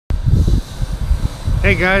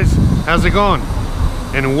Hey guys, how's it going?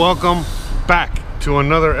 And welcome back to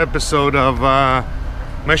another episode of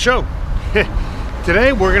my show.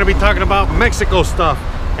 Today we're going to be talking about Mexico stuff,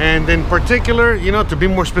 and in particular, to be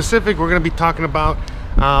more specific, we're going to be talking about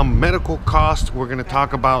medical costs. We're going to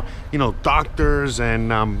talk about doctors and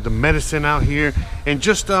the medicine out here, and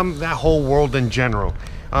just that whole world in general.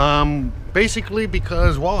 Basically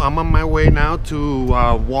because, well, I'm on my way now to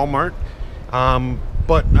Walmart,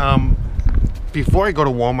 but before I go to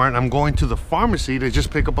Walmart, I'm going to the pharmacy to just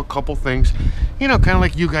pick up a couple things, kind of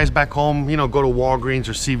like you guys back home, go to Walgreens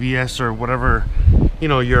or CVS or whatever,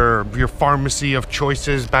 your pharmacy of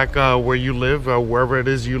choices back where you live, wherever it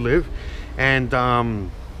is you live. And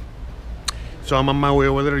so I'm on my way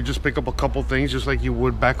over there to just pick up a couple things just like you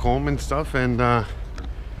would back home and stuff. And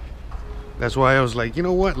that's why I was like, you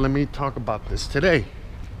know what, let me talk about this today.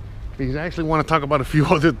 Because I actually want to talk about a few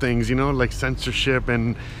other things, like censorship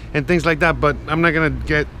and things like that. But I'm not gonna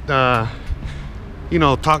get, I'm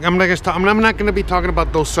not gonna be talking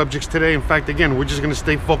about those subjects today. In fact, again, we're just gonna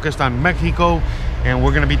stay focused on Mexico, and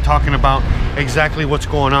we're gonna be talking about exactly what's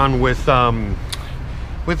going on with the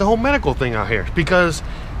whole medical thing out here. Because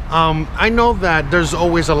I know that there's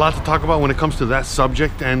always a lot to talk about when it comes to that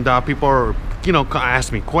subject, and people are,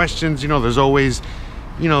 ask me questions. There's always,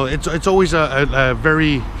 it's always a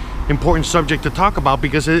very important subject to talk about,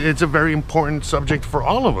 because it's a very important subject for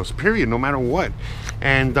all of us, period, no matter what.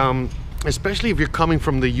 And especially if you're coming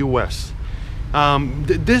from the US.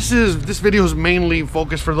 This video is mainly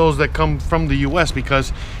focused for those that come from the US,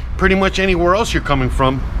 because pretty much anywhere else you're coming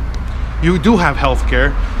from, you do have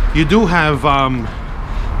healthcare, you do have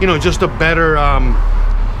just a better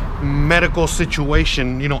medical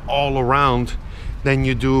situation, all around, than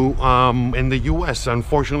you do in the US.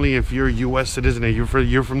 Unfortunately, if you're a US citizen,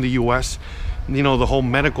 you're from the US, the whole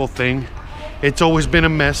medical thing, it's always been a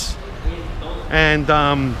mess. And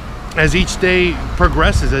as each day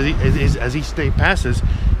progresses, as each day passes,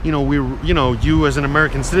 you as an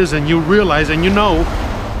American citizen, you realize and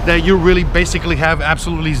that you really basically have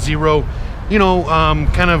absolutely zero, you don't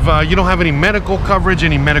have any medical coverage,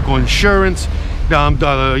 any medical insurance.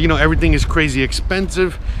 Everything is crazy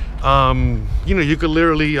expensive. You could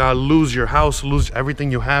literally lose your house, lose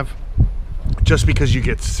everything you have, just because you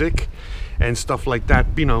get sick and stuff like that,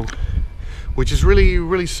 which is really,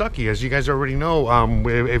 really sucky, as you guys already know.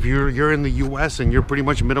 If you're in the US and you're pretty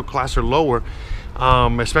much middle class or lower,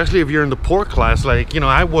 especially if you're in the poor class, like,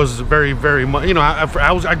 I was very, very much,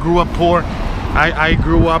 I grew up poor. I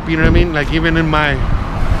grew up, like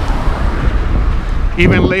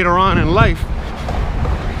even later on in life,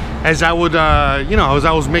 as I would, as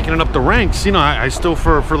I was making it up the ranks, I still,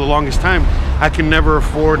 for the longest time, I can never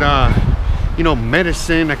afford,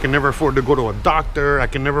 medicine. I can never afford to go to a doctor. I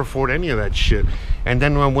can never afford any of that shit. And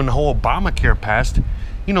then when the whole Obamacare passed,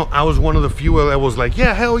 I was one of the few that was like,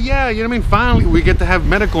 yeah, hell yeah, finally we get to have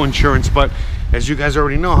medical insurance. But as you guys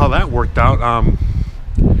already know how that worked out,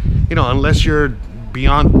 unless you're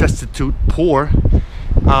beyond destitute poor,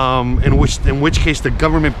 in which case the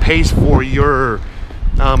government pays for your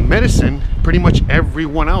medicine, pretty much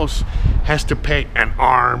everyone else has to pay an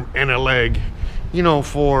arm and a leg,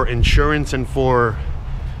 for insurance and for,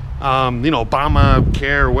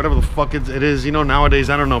 Obamacare or whatever the fuck it is. Nowadays,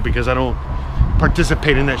 I don't know, because I don't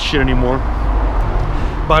participate in that shit anymore.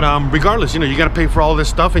 But regardless, you got to pay for all this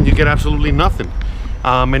stuff, and you get absolutely nothing.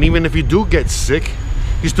 And even if you do get sick,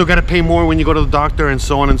 you still got to pay more when you go to the doctor, and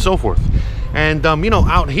so on and so forth. And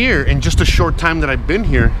out here, in just a short time that I've been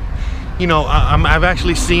here, I've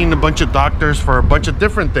actually seen a bunch of doctors for a bunch of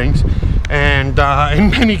different things, and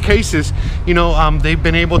in many cases, they've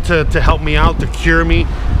been able to help me out, to cure me,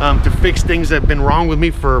 to fix things that have been wrong with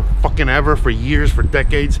me for fucking ever, for years, for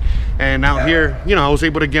decades. And out here, I was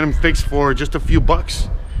able to get them fixed for just a few bucks.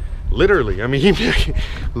 Literally,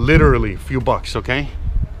 literally a few bucks, okay?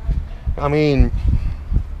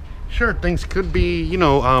 Sure, things could be,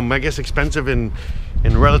 I guess expensive in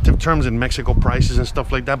relative terms, in Mexico prices and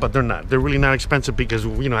stuff like that, but they're not. They're really not expensive, because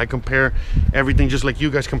I compare everything just like you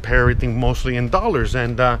guys compare everything, mostly in dollars,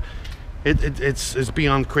 and it's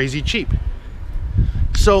beyond crazy cheap.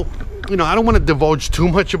 So I don't want to divulge too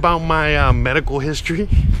much about my medical history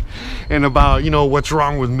and about what's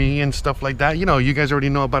wrong with me and stuff like that. You guys already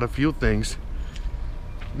know about a few things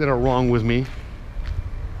that are wrong with me.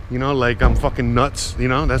 Like I'm fucking nuts.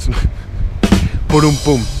 That's boom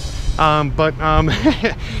boom. There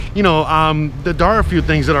are a few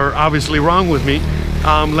things that are obviously wrong with me.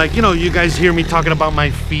 Like, you guys hear me talking about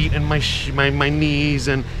my feet and my knees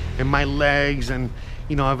and my legs, and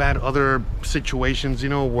I've had other situations,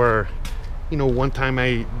 where you know, one time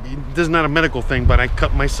this is not a medical thing, but I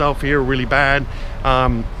cut myself here really bad.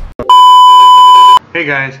 Hey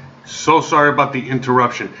guys, so sorry about the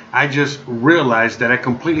interruption. I just realized that I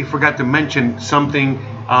completely forgot to mention something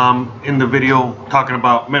in the video talking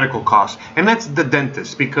about medical costs, and that's the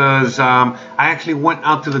dentist, because I actually went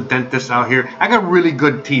out to the dentist out here. I got really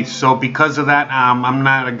good teeth, so because of that, I'm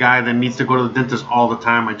not a guy that needs to go to the dentist all the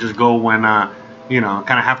time. I just go when you know,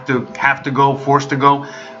 kind of have to go, forced to go.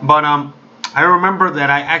 But I remember that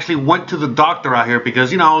I actually went to the doctor out here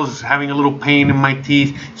because, you know, I was having a little pain in my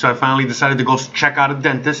teeth, so I finally decided to go check out a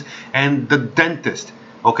dentist. And the dentist,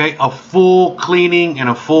 okay, a full cleaning and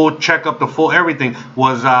a full checkup, the full everything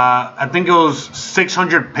was I think it was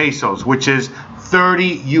 600 pesos, which is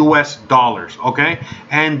 $30 US, okay?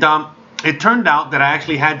 And it turned out that I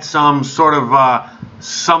actually had some sort of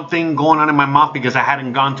something going on in my mouth because I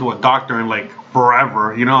hadn't gone to a doctor in like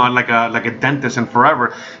forever, you know, like a dentist in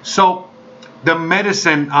forever. So the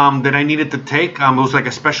medicine that I needed to take, it was like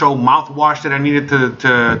a special mouthwash that I needed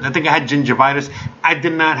to I think I had gingivitis. I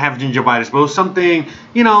did not have gingivitis, but it was something,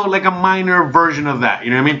 you know, like a minor version of that,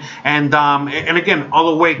 you know what I mean? And again,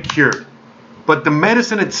 all the way cured. But the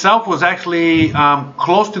medicine itself was actually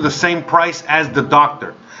close to the same price as the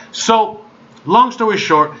doctor. So, long story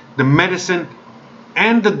short, the medicine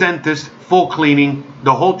and the dentist, full cleaning,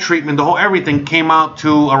 the whole treatment, the whole everything came out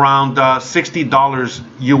to around $60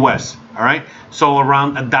 US. All right, so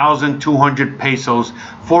around 1,200 pesos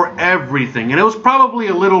for everything, and it was probably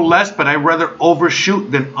a little less, but I'd rather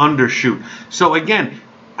overshoot than undershoot. So again,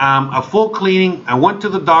 a full cleaning. I went to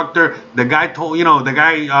the doctor. The guy told, you know, the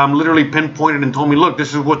guy literally pinpointed and told me, look,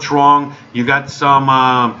 this is what's wrong. You got some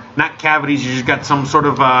not cavities, you just got some sort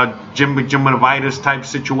of gingivitis type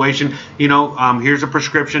situation. You know, here's a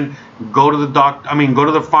prescription. Go to the go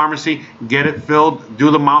to the pharmacy, get it filled,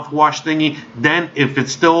 do the mouthwash thingy. Then if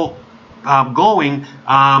it's still going,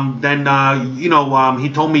 then you know, he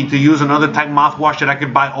told me to use another type of mouthwash that I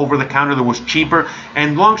could buy over the counter that was cheaper.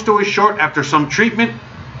 And long story short, after some treatment,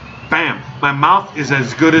 bam, my mouth is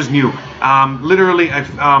as good as new. Literally,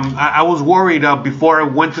 I was worried before I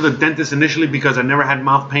went to the dentist initially because I never had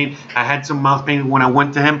mouth pain. I had some mouth pain when I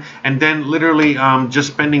went to him, and then literally just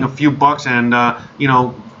spending a few bucks and you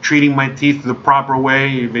know, treating my teeth the proper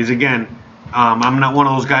way is, again, I'm not one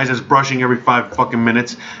of those guys that's brushing every 5 fucking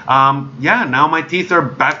minutes. Yeah, now my teeth are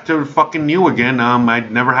back to fucking new again. I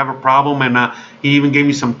never have a problem, and he even gave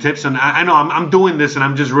me some tips. And I know I'm doing this, and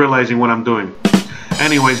I'm just realizing what I'm doing.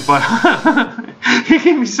 Anyways, but he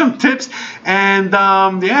gave me some tips, and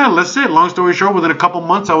yeah, that's it. Long story short, within a couple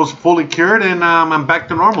months, I was fully cured, and I'm back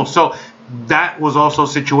to normal. So that was also a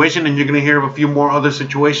situation, and you're gonna hear of a few more other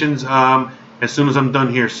situations as soon as I'm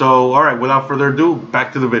done here. So, all right, without further ado,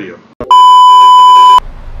 back to the video.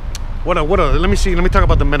 Let me see, let me talk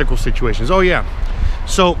about the medical situations. Oh yeah,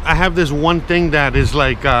 so I have this one thing that is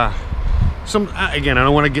like again, I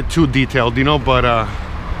don't want to get too detailed, you know, but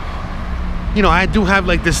you know, I do have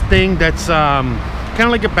like this thing that's kind of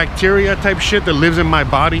like a bacteria type shit that lives in my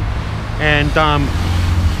body, and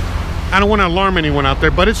I don't want to alarm anyone out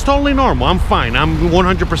there, but it's totally normal. I'm fine. I'm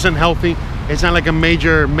 100% healthy. It's not like a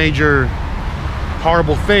major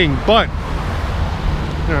horrible thing, but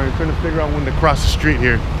you know, I'm trying to figure out when to cross the street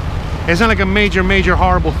here. It's not like a major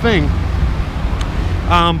horrible thing,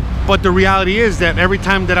 but the reality is that every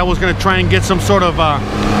time that I was going to try and get some sort of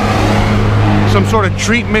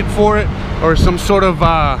treatment for it, or some sort of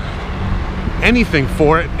anything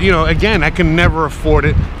for it, you know, again, I can never afford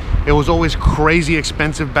it. It was always crazy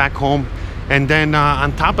expensive back home, and then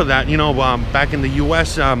on top of that, you know, back in the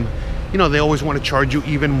US, you know, they always want to charge you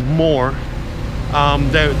even more,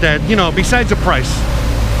 that you know, besides the price.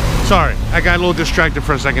 Sorry, I got a little distracted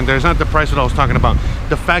for a second there. It's not the price that I was talking about.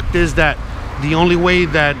 The fact is that the only way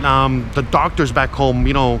that the doctors back home,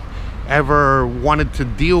 you know, ever wanted to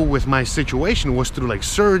deal with my situation was through like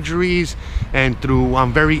surgeries and through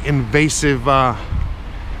very invasive,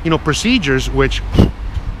 you know, procedures, which,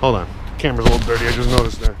 hold on, the camera's a little dirty, I just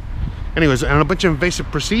noticed there. Anyways, and a bunch of invasive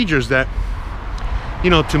procedures that, you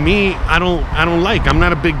know, to me, I don't like. I'm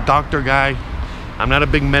not a big doctor guy. I'm not a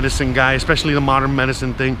big medicine guy, especially the modern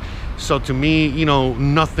medicine thing. So to me, you know,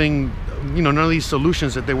 nothing, you know, none of these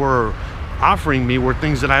solutions that they were offering me were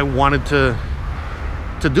things that I wanted to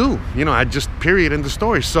do. You know, I just, period, in the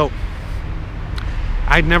story. So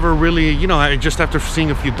I'd never really, you know, I just, after seeing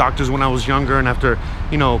a few doctors when I was younger, and after,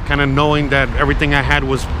 you know, kind of knowing that everything I had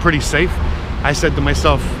was pretty safe, I said to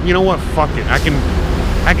myself, you know what, fuck it. I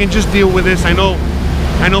can just deal with this. I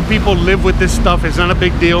know people live with this stuff. It's not a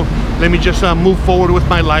big deal. Let me just move forward with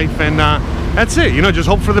my life, and that's it. You know, just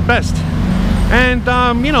hope for the best.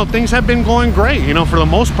 And you know, things have been going great, you know, for the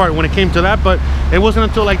most part when it came to that. But it wasn't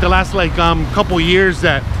until like the last like couple years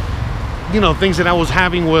that, you know, things that I was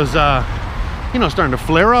having was you know, starting to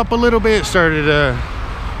flare up a little bit, started to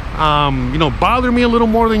you know, bother me a little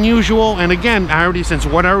more than usual. And again, I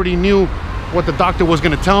already knew what the doctor was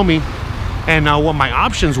going to tell me and what my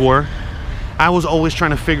options were, I was always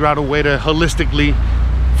trying to figure out a way to holistically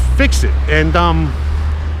fix it. And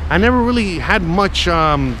I never really had much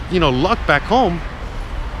you know, luck back home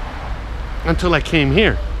until I came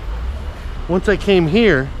here. Once I came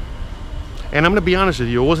here, and I'm gonna be honest with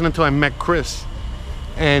you, it wasn't until I met Chris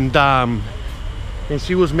and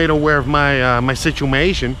she was made aware of my my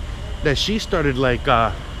situation that she started like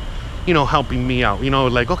you know, helping me out, you know,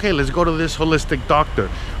 like, okay, let's go to this holistic doctor,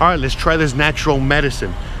 all right, let's try this natural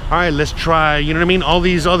medicine, all right, let's try, you know what I mean, all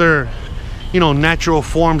these other, you know, natural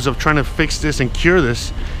forms of trying to fix this and cure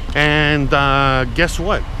this. And guess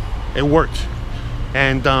what, it worked.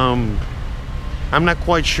 And I'm not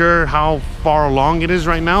quite sure how far along it is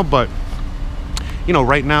right now, but you know,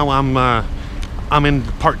 right now I'm in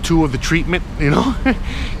part 2 of the treatment, you know.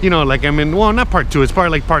 You know, like I'm in, well, not part 2, it's probably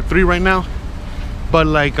like part 3 right now, but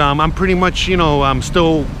like I'm pretty much, you know, I'm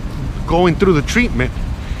still going through the treatment.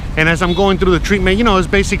 And as I'm going through the treatment, you know, it's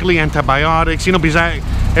basically antibiotics, you know, because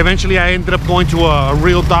eventually I ended up going to a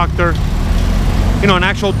real doctor, you know, an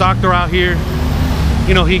actual doctor out here.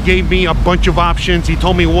 You know, he gave me a bunch of options, he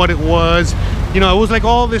told me what it was, you know, it was like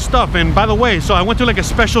all this stuff. And by the way, so I went to like a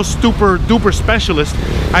special super duper specialist.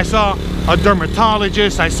 I saw a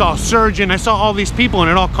dermatologist, I saw a surgeon, I saw all these people,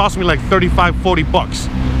 and it all cost me like 35-40 bucks.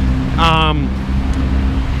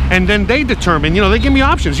 And then they determined, you know, they gave me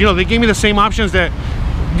options, you know, they gave me the same options that,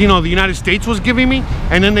 you know, the United States was giving me,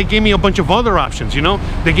 and then they gave me a bunch of other options, you know.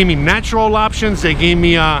 They gave me natural options, they gave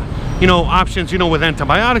me you know, options, you know, with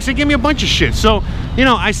antibiotics. They gave me a bunch of shit. So, you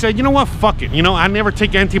know, I said, you know what, fuck it. You know, I never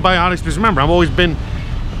take antibiotics because remember, I've always been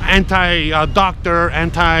anti-doctor,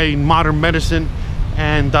 anti-modern medicine.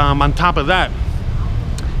 And on top of that,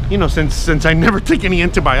 you know, since I never take any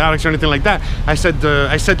antibiotics or anything like that,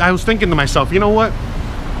 I was thinking to myself, you know what,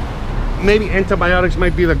 maybe antibiotics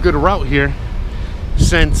might be the good route here,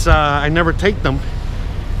 since I never take them.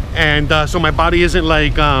 And so my body isn't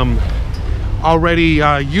like already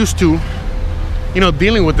used to, you know,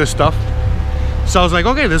 dealing with this stuff. So I was like,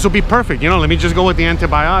 okay, this will be perfect, you know, let me just go with the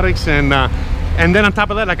antibiotics. And then on top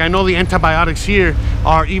of that, like, I know the antibiotics here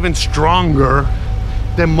are even stronger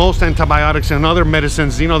than most antibiotics and other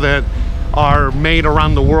medicines, you know, that are made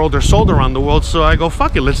around the world or sold around the world. So I go,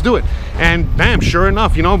 fuck it, let's do it. And bam, sure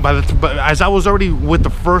enough, you know, but as I was already with the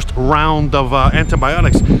first round of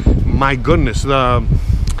antibiotics, my goodness, the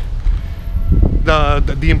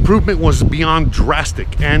improvement was beyond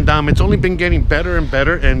drastic. And it's only been getting better and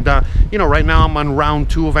better. And you know, right now I'm on round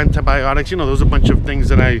 2 of antibiotics. You know, there's a bunch of things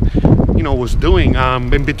that I, you know, was doing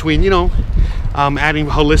in between, you know, adding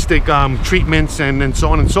holistic treatments and so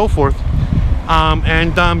on and so forth.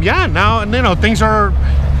 Yeah, now, you know, things are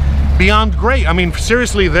beyond great. I mean,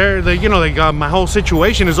 seriously, you know, like my whole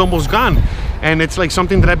situation is almost gone, and it's like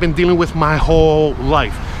something that I've been dealing with my whole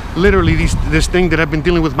life. Literally, this thing that I've been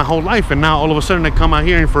dealing with my whole life, and now all of a sudden I come out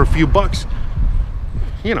here and for a few bucks,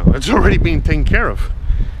 you know, it's already being taken care of.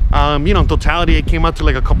 You know, in totality, it came out to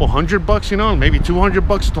like a couple $100, you know, maybe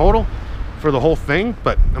 $200 total for the whole thing.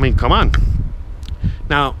 But I mean, come on.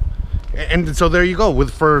 Now, and so there you go.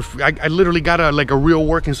 I literally got a real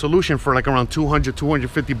working solution for like around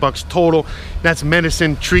 $250 total. That's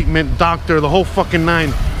medicine, treatment, doctor, the whole fucking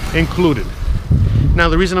 9 included. Now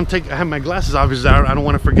the reason I have my glasses off is I don't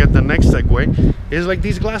want to forget the next segue is like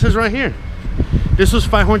these glasses right here. This was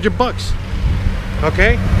 $500.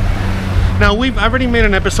 Okay. Now I've already made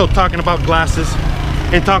an episode talking about glasses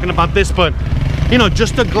and talking about this, but you know,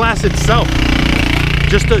 just the glass itself,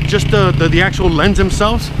 just the actual lens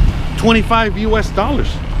themselves, $25 US,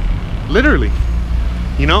 literally.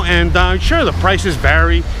 You know, and sure, the prices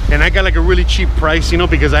vary, and I got like a really cheap price, you know,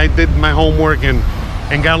 because I did my homework and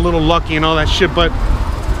got a little lucky and all that shit. But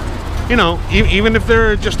you know, even if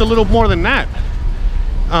they're just a little more than that,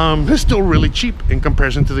 they're still really cheap in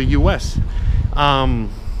comparison to the US.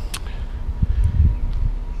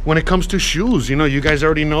 When it comes to shoes, you know, you guys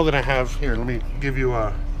already know that I have here, let me give you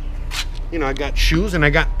a, you know, I got shoes and I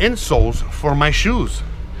got insoles for my shoes.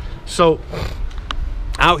 So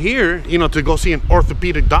out here, you know, to go see an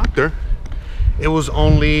orthopedic doctor, it was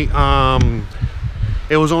only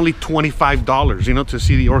 $25, you know, to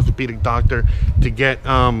see the orthopedic doctor, to get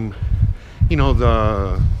you know,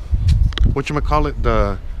 the whatchamacallit,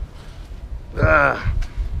 the la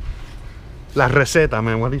receta,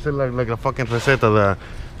 man. What do you say, like a fucking receta,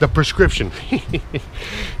 the prescription.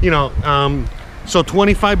 You know, So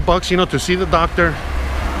 25 bucks, you know, to see the doctor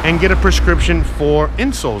and get a prescription for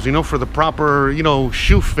insoles, you know, for the proper, you know,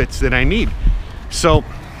 shoe fits that I need. So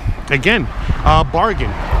again, bargain.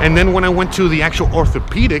 And then when I went to the actual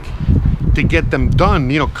orthopedic to get them done,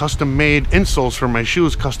 you know, custom made insoles for my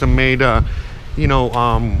shoes, custom made, you know,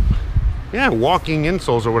 yeah, walking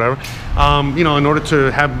insoles or whatever, you know, in order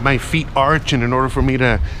to have my feet arch and in order for me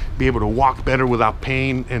to be able to walk better without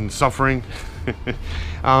pain and suffering.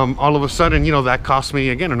 All of a sudden, you know, that cost me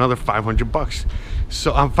again another 500 bucks.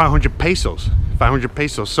 So 500 pesos.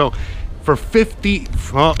 So for 50,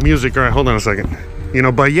 oh, music, all right, hold on a second. You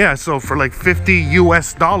know, but yeah, so for like 50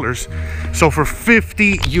 US dollars, so for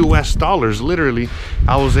 50 US dollars, literally,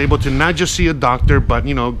 I was able to not just see a doctor, but,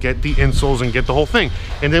 you know, get the insoles and get the whole thing.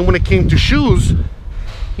 And then when it came to shoes,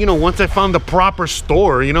 you know, once I found the proper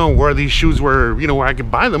store, you know, where these shoes were, you know, where I could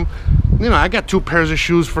buy them, you know, I got 2 pairs of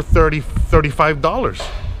shoes for $35.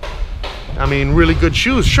 I mean, really good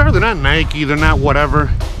shoes. Sure, they're not Nike, they're not whatever.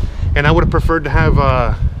 And I would have preferred to have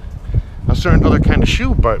a certain other kind of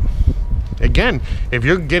shoe, but again, if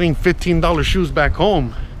you're getting $15 shoes back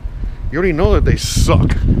home, you already know that they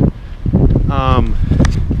suck.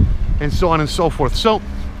 And so on and so forth. So,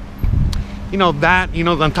 you know, that, you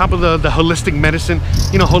know, on top of the holistic medicine,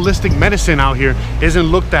 you know, holistic medicine out here isn't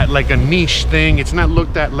looked at like a niche thing. It's not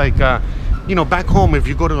looked at like, you know, back home, if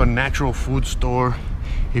you go to a natural food store,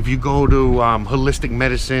 if you go to holistic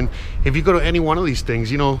medicine, if you go to any one of these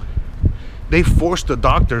things, you know, they force the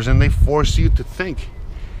doctors and they force you to think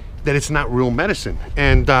that it's not real medicine.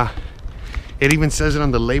 And it even says it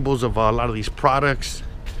on the labels of a lot of these products.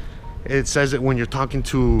 It says it when you're talking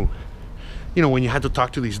to, you know, when you had to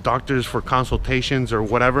talk to these doctors for consultations or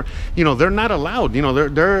whatever, you know, they're not allowed. You know,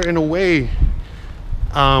 they're in a way,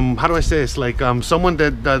 how do I say this? Like someone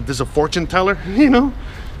that is a fortune teller, you know,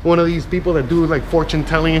 one of these people that do like fortune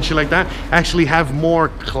telling and shit like that, actually have more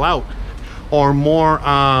clout or more,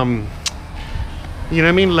 you know what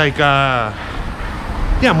I mean? Like,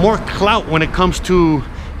 yeah, more clout when it comes to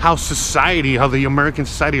how society, how the American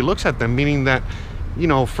society looks at them, meaning that, you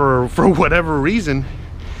know, for whatever reason,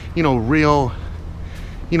 you know, real,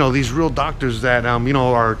 you know, these real doctors that, you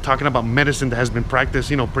know, are talking about medicine that has been practiced,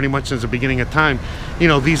 you know, pretty much since the beginning of time, you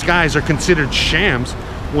know, these guys are considered shams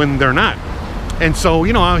when they're not. And so,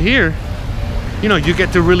 you know, out here, you know, you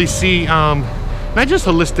get to really see, not just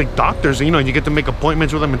holistic doctors, you know, you get to make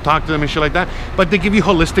appointments with them and talk to them and shit like that, but they give you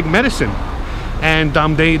holistic medicine. And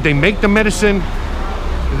they make the medicine,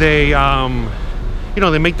 they you know,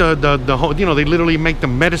 they make the whole, you know, they literally make the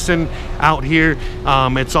medicine out here.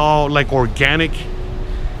 It's all like organic,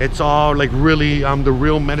 it's all like really the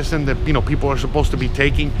real medicine that, you know, people are supposed to be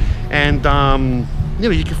taking. And you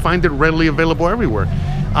know, you can find it readily available everywhere.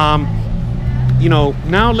 You know,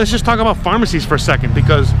 now let's just talk about pharmacies for a second,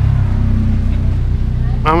 because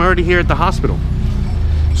I'm already here at the hospital.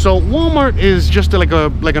 So Walmart is just like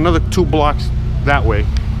another 2 blocks that way,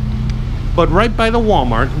 but right by the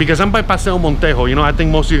Walmart, because I'm by Paseo Montejo, you know, I think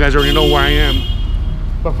most of you guys already know where I am,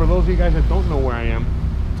 but for those of you guys that don't know where I am,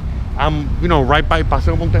 I'm, you know, right by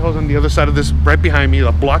Paseo Montejo's on the other side of this, right behind me,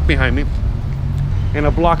 a block behind me, and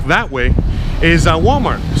a block that way is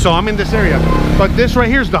Walmart. So I'm in this area, but this right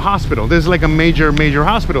here is the hospital. There's like a major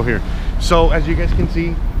hospital here. So as you guys can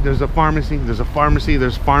see, there's a pharmacy, there's a pharmacy,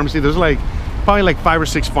 there's pharmacy, there's like probably like 5 or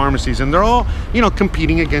 6 pharmacies, and they're all, you know,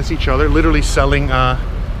 competing against each other, literally selling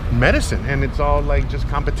medicine, and it's all like just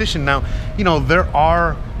competition. Now, you know, there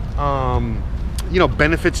are you know,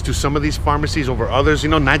 benefits to some of these pharmacies over others, you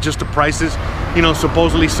know, not just the prices. You know,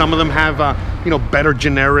 supposedly some of them have you know, better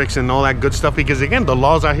generics and all that good stuff, because again, the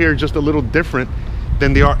laws out here are just a little different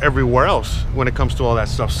than they are everywhere else when it comes to all that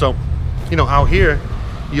stuff. So, you know, out here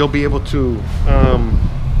you'll be able to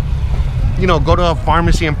you know, go to a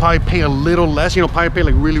pharmacy and probably pay a little less, you know, probably pay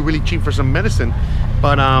like really cheap for some medicine,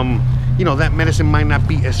 but you know, that medicine might not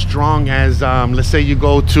be as strong as let's say you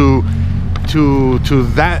go to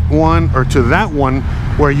that one or to that one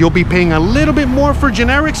where you'll be paying a little bit more for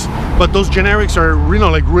generics, but those generics are, you know,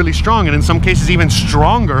 like really strong, and in some cases even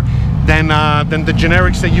stronger than the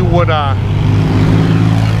generics that you would that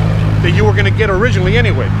you were gonna get originally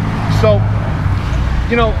anyway. So,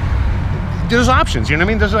 you know, there's options, you know what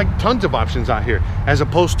I mean? There's like tons of options out here, as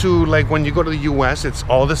opposed to like when you go to the US, it's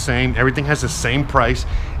all the same, everything has the same price,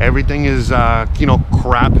 everything is you know,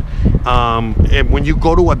 crap. And when you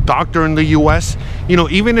go to a doctor in the US, you know,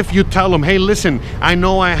 even if you tell them, hey, listen, I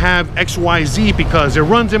know I have XYZ because it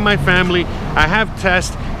runs in my family, I have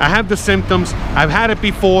tests, I have the symptoms, I've had it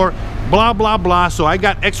before, blah blah blah, so I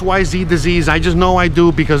got XYZ disease, I just know I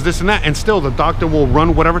do because this and that, and still the doctor will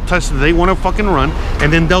run whatever tests they want to fucking run,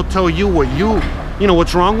 and then they'll tell you what you know,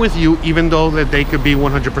 what's wrong with you, even though that they could be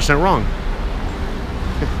 100% wrong.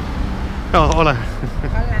 Oh, hola.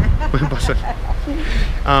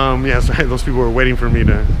 Yes, those people were waiting for me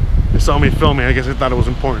to, they saw me filming. I guess they thought it was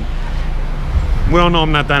important. We all know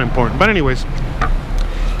I'm not that important, but anyways.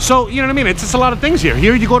 So, you know what I mean? It's just a lot of things here.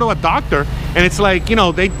 Here you go to a doctor and it's like, you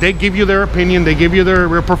know, they give you their opinion, they give you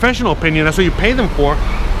their professional opinion. That's what you pay them for.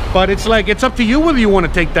 But it's like, it's up to you whether you want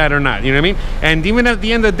to take that or not, you know what I mean? And even at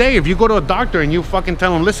the end of the day, if you go to a doctor and you fucking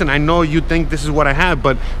tell them, listen, I know you think this is what I have,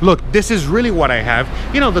 but look, this is really what I have.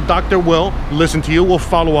 You know, the doctor will listen to you, will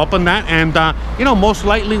follow up on that, and, you know, most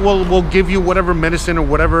likely will give you whatever medicine or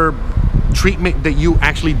whatever treatment that you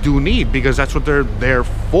actually do need, because that's what they're there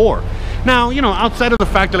for. Now, you know, outside of the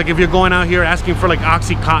fact that, like, if you're going out here asking for like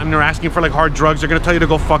Oxycontin or asking for like hard drugs, they're gonna tell you to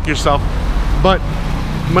go fuck yourself. But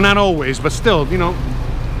not always, but still, you know,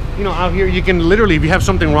 out here you can literally, if you have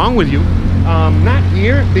something wrong with you, not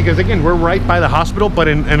here, because again, we're right by the hospital, but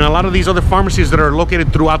in a lot of these other pharmacies that are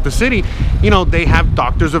located throughout the city, you know, they have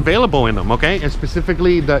doctors available in them, okay? And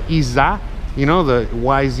specifically the YZA, you know, the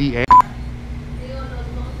YZA.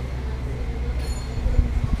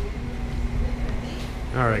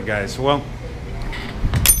 All right, guys, well,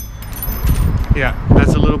 yeah,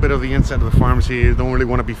 that's a little bit of the inside of the pharmacy. You don't really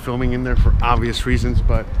want to be filming in there for obvious reasons,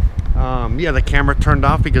 but yeah, the camera turned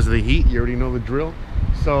off because of the heat. You already know the drill.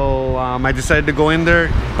 So I decided to go in there,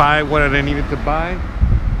 buy what I needed to buy.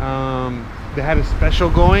 They had a special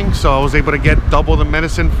going, so I was able to get double the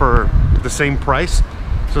medicine for the same price.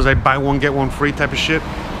 So it's like buy one get one free type of shit.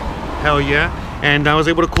 Hell yeah. And I was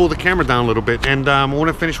able to cool the camera down a little bit. And I want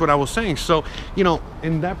to finish what I was saying. So, you know,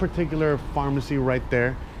 in that particular pharmacy right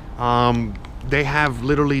there, they have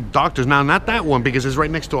literally doctors. Now, not that one, because it's right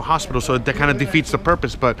next to a hospital, so that kind of defeats the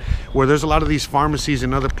purpose. But where there's a lot of these pharmacies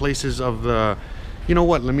in other places of the, you know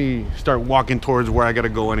what, let me start walking towards where I gotta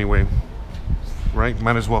go anyway, right?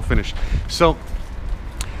 Might as well finish. So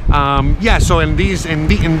yeah, so in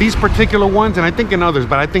these particular ones, and I think in others,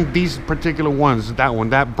 but I think these particular ones, that one,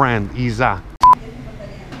 that brand, YZA.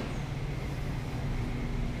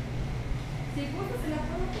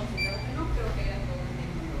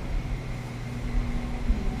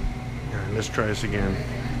 Let's try this again.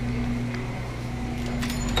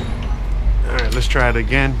 All right, let's try it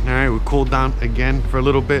again. All right, we cooled down again for a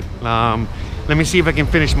little bit. Let me see if I can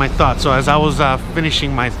finish my thoughts. So as I was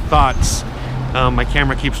finishing my thoughts, my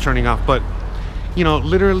camera keeps turning off, but you know,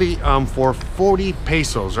 literally for 40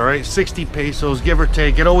 pesos, all right, 60 pesos, give or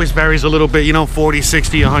take. It always varies a little bit, you know, 40,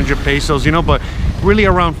 60, 100 pesos, you know, but really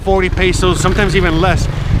around 40 pesos, sometimes even less,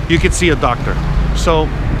 you could see a doctor. So,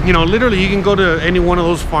 you know, literally you can go to any one of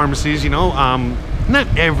those pharmacies, you know, not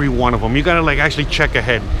every one of them. You gotta like actually check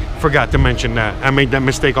ahead. Forgot to mention that. I made that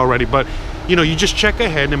mistake already, but you know, you just check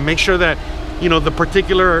ahead and make sure that, you know, the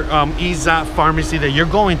particular YZA pharmacy that you're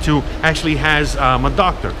going to actually has a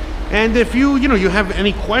doctor. And if you know, you have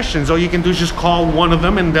any questions, all you can do is just call one of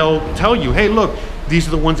them and they'll tell you, hey, look, these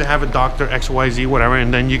are the ones that have a doctor, XYZ, whatever,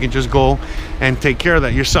 and then you can just go and take care of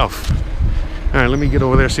that yourself. All right, let me get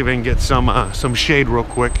over there, see if I can get some shade real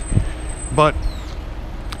quick. But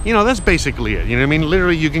you know, that's basically it. You know what I mean?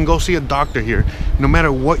 Literally, you can go see a doctor here, no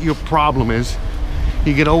matter what your problem is.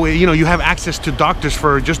 You get always, you know, you have access to doctors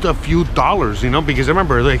for just a few dollars, you know, because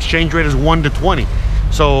remember the exchange rate is 1 to 20.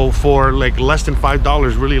 So for like less than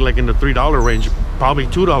 $5, really like in the $3 range, probably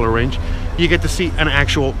 $2 range, you get to see an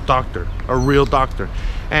actual doctor, a real doctor.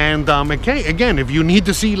 And okay, again, if you need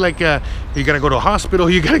to see like you gotta go to a hospital,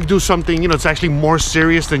 you gotta do something, you know, it's actually more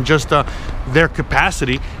serious than just their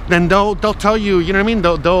capacity, then they'll tell you, you know what I mean,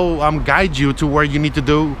 they'll guide you to where you need to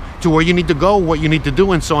do, to where you need to go, what you need to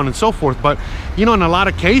do, and so on and so forth. But you know, in a lot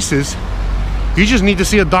of cases, you just need to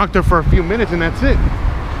see a doctor for a few minutes and that's it.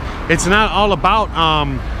 It's not all about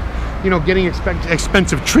you know, getting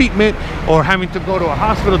expensive treatment or having to go to a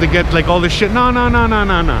hospital to get like all this shit. No.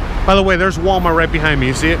 By the way, there's Walmart right behind me,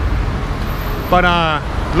 you see it? But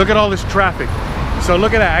look at all this traffic. So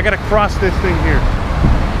look at that, I gotta cross this thing here.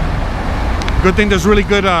 Good thing there's really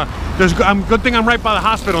good, good thing I'm right by the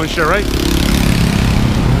hospital and shit, right?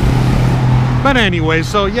 But anyway,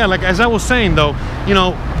 so yeah, like as I was saying though, you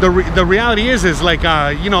know, the reality is like,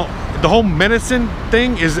 you know, the whole medicine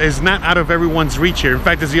thing is not out of everyone's reach here. In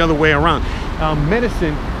fact, it's the other way around.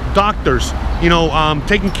 Medicine, doctors, you know,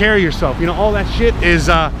 taking care of yourself, you know, all that shit is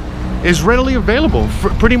readily available.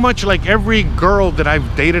 Pretty much like every girl that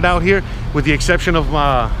I've dated out here, with the exception of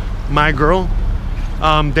my girl,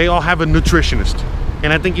 they all have a nutritionist.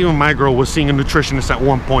 And I think even my girl was seeing a nutritionist at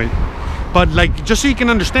one point. But like, just so you can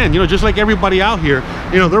understand, you know, just like everybody out here,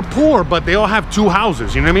 you know, they're poor, but they all have 2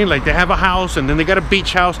 houses, you know what I mean? Like, they have a house and then they got a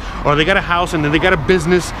beach house, or they got a house and then they got a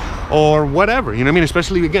business or whatever, you know what I mean?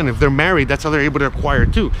 Especially, again, if they're married, that's how they're able to acquire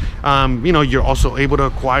too. You know, you're also able to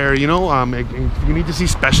acquire, you know, if you need to see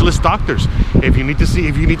specialist doctors, if you need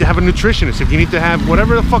to have a nutritionist, if you need to have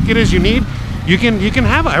whatever the fuck it is you need, you can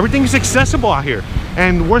have it. Everything's accessible out here.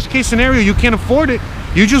 And worst case scenario, you can't afford it,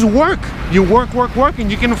 you just work. You work, and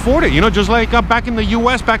you can afford it. You know, just like back in the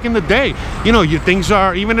US, back in the day, you know, things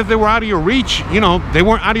are, even if they were out of your reach, you know, they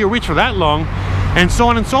weren't out of your reach for that long, and so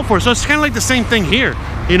on and so forth. So it's kind of like the same thing here,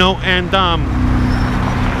 you know. And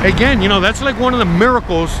again, you know, that's like one of the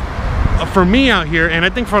miracles for me out here, and I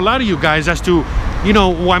think for a lot of you guys, as to, you know,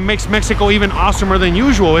 what makes Mexico even awesomer than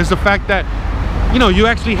usual is the fact that, you know, you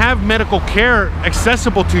actually have medical care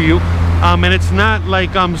accessible to you. And it's not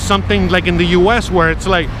like something like in the US where it's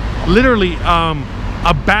like literally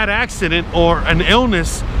a bad accident or an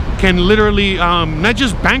illness can literally not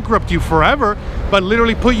just bankrupt you forever, but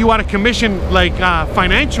literally put you out of commission, like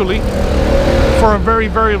financially, for a very,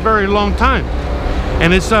 very, very long time.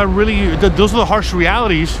 And it's really, those are the harsh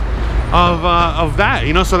realities of that,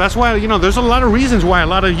 you know. So that's why, you know, there's a lot of reasons why a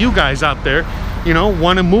lot of you guys out there, you know,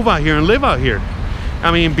 want to move out here and live out here. I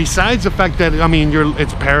mean, besides the fact that, I mean,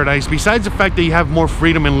 it's paradise, besides the fact that you have more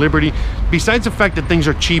freedom and liberty, besides the fact that things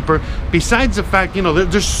are cheaper, besides the fact, you know,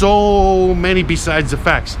 there's so many besides the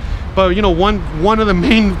facts. But, you know, one of the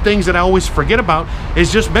main things that I always forget about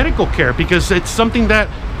is just medical care, because it's something that,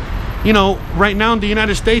 you know, right now in the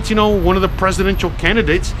United States, you know, one of the presidential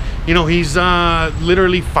candidates, you know, he's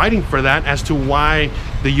literally fighting for that, as to why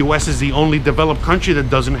the US is the only developed country that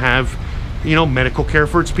doesn't have, you know, medical care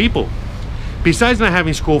for its people. Besides not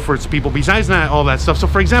having school for its people, besides not all that stuff. So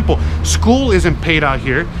for example, school isn't paid out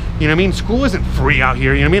here, you know what I mean? School isn't free out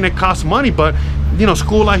here, you know what I mean? It costs money, but, you know,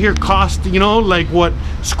 school out here costs, you know, like what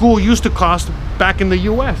school used to cost back in the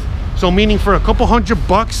US. So meaning for a couple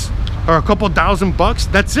 $100 or a couple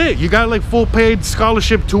 $1,000, that's it. You got like full paid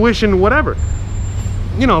scholarship, tuition, whatever.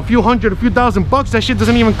 You know, a few $1,000, that shit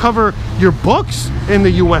doesn't even cover your books in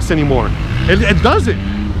the US anymore. It doesn't.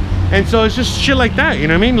 And so it's just shit like that, you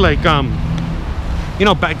know what I mean? Like, you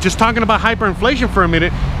know, back just talking about hyperinflation for a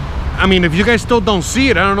minute, I mean, if you guys still don't see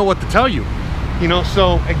it, I don't know what to tell you. You know,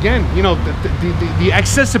 so again, you know, the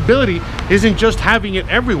accessibility isn't just having it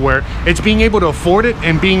everywhere, it's being able to afford it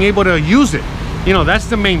and being able to use it. You know, that's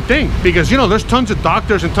the main thing, because, you know, there's tons of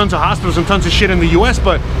doctors and tons of hospitals and tons of shit in the US,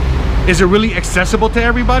 but is it really accessible to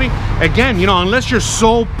everybody? Again, you know, unless you're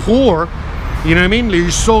so poor, you know what I mean?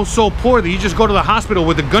 You're so poor that you just go to the hospital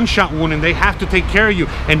with a gunshot wound and they have to take care of you,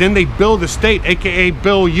 and then they bill the state, aka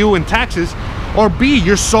bill you in taxes. Or B,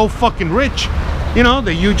 you're so fucking rich, you know,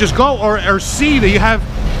 that you just go. Or C, that you have,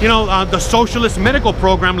 you know, the socialist medical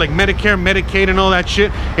program like Medicare, Medicaid, and all that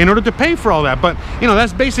shit in order to pay for all that. But, you know,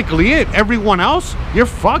 that's basically it. Everyone else, you're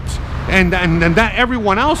fucked. And that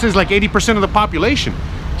everyone else is like 80% of the population.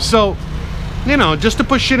 So, you know, just to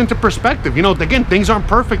put shit into perspective, you know, again, things aren't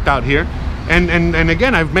perfect out here. And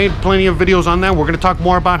again, I've made plenty of videos on that. We're going to talk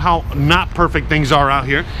more about how not perfect things are out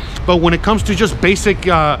here. But when it comes to just basic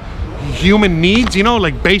human needs, you know,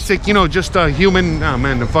 like basic, you know, just human, oh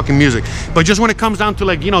man, the fucking music. But just when it comes down to,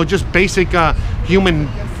 like, you know, just basic human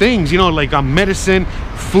things, you know, like medicine,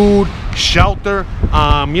 food, shelter,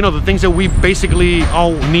 you know, the things that we basically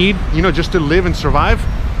all need, you know, just to live and survive.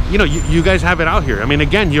 You know, you guys have it out here. I mean,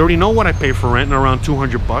 again, you already know what I pay for rent, around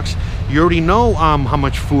 $200. You already know how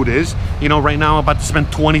much food is. You know, right now I'm about to spend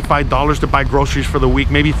 $25 to buy groceries for the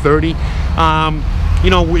week, maybe 30. You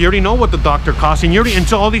know, we already know what the doctor costs, and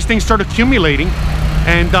until all these things start accumulating,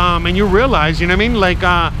 and you realize, you know what I mean, like,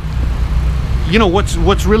 you know,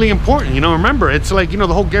 what's really important. You know, remember, it's like, you know,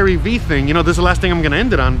 the whole Gary Vee thing. You know, this is the last thing I'm gonna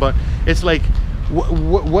end it on, but it's like,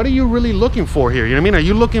 what are you really looking for here? You know what I mean? Are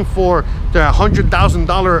you looking for the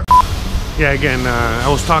 $100,000? Yeah, again, I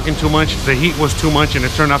was talking too much. The heat was too much, and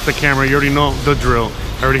it turned off the camera. You already know the drill.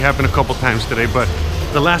 It already happened a couple times today. But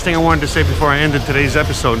the last thing I wanted to say before I ended today's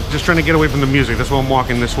episode, just trying to get away from the music, that's why I'm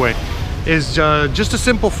walking this way, is just a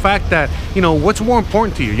simple fact that, you know, what's more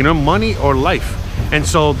important to you? You know, money or life? And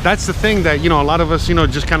so that's the thing that, you know, a lot of us, you know,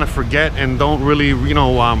 just kind of forget and don't really, you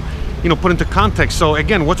know, put into context. So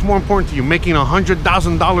again, what's more important to you? Making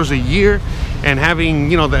 $100,000 a year and having,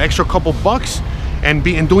 you know, the extra couple bucks, and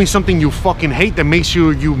doing something you fucking hate that makes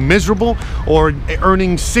you miserable, or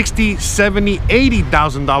earning $60,000, $70,000,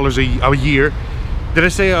 $80,000 a year. Did I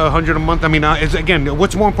say 100 a month? I mean, it's, again,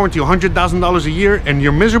 what's more important to you? $100,000 a year and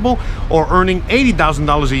you're miserable, or earning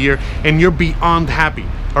 $80,000 a year and you're beyond happy?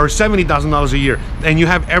 or $70,000 a year, and you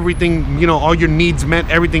have everything, you know, all your needs met,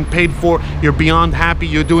 everything paid for, you're beyond happy,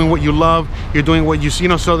 you're doing what you love, you're doing what you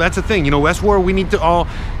know. So that's the thing, you know, that's where we need to all,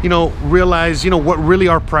 you know, realize, you know, what really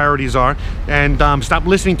our priorities are, and stop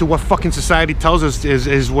listening to what fucking society tells us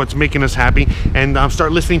is what's making us happy, and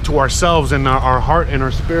start listening to ourselves and our heart and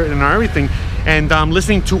our spirit and our everything, and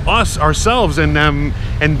listening to us ourselves, and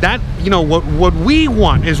that, you know, what we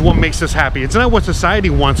want is what makes us happy. It's not what society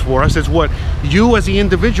wants for us, it's what you as the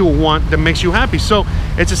individual want that makes you happy. So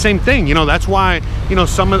it's the same thing, you know. That's why, you know,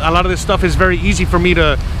 a lot of this stuff is very easy for me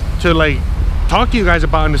to like talk to you guys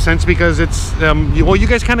about, in a sense, because it's well, you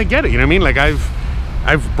guys kind of get it, you know what I mean? Like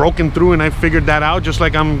I've broken through and I've figured that out, just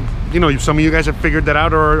like you know, some of you guys have figured that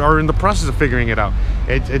out or are in the process of figuring it out.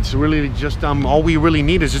 It's really just all we really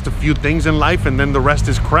need is just a few things in life, and then the rest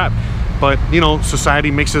is crap. But, you know,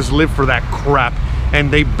 society makes us live for that crap,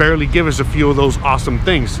 and they barely give us a few of those awesome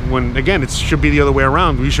things, when again, it should be the other way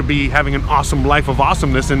around. We should be having an awesome life of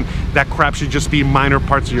awesomeness, and that crap should just be minor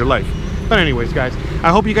parts of your life. But anyways, guys,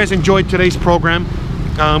 I hope you guys enjoyed today's program,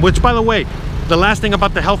 which, by the way, the last thing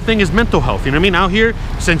about the health thing is mental health. You know what I mean? Out here,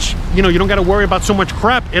 since, you know, you don't got to worry about so much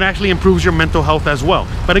crap, it actually improves your mental health as well.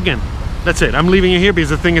 But again, that's it. I'm leaving it here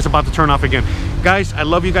because the thing is about to turn off again. Guys, I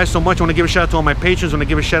love you guys so much. I want to give a shout out to all my patrons. I want to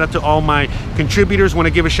give a shout out to all my contributors. I want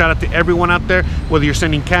to give a shout out to everyone out there, whether you're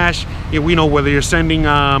sending cash, you know, whether you're sending,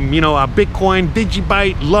 you know, Bitcoin,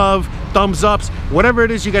 Digibyte, love, thumbs ups, whatever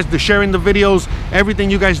it is you guys do, sharing the videos,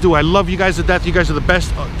 everything you guys do. I love you guys to death. You guys are the best.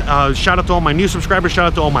 Shout out to all my new subscribers. Shout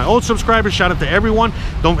out to all my old subscribers. Shout out to everyone.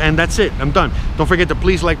 And that's it. I'm done. Don't forget to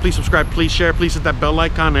please like, please subscribe, please share, please hit that bell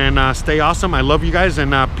icon, and stay awesome. I love you guys,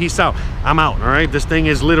 and peace out. I'm out. All right, this thing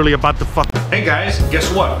is literally about to fuck. Hey guys,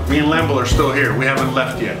 guess what? Me and Lambo are still here. We haven't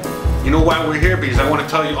left yet. You know why we're here? Because I want to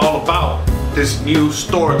tell you all about this new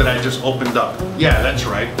store that I just opened up. Yeah, that's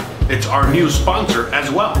right. It's our new sponsor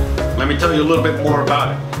as well. Let me tell you a little bit more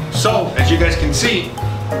about it. So, as you guys can see,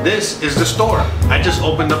 this is the store. I just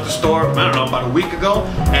opened up the store, I don't know, about a week ago,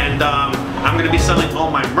 and I'm gonna be selling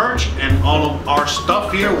all my merch and all of our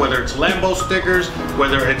stuff here, whether it's Lambo stickers,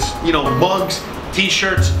 whether it's, you know, mugs,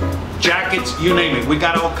 t-shirts, jackets, you name it. We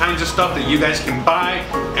got all kinds of stuff that you guys can buy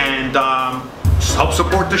and help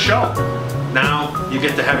support the show. Now you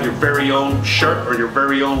get to have your very own shirt or your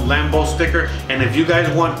very own Lambo sticker, and if you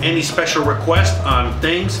guys want any special requests on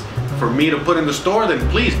things for me to put in the store, then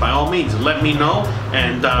please, by all means, let me know,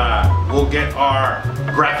 and we'll get our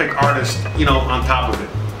graphic artist, you know, on top of it.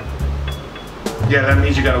 Yeah, that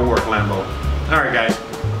means you gotta work, Lambo. All right, guys,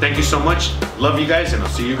 thank you so much. Love you guys, and I'll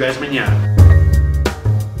see you guys mañana.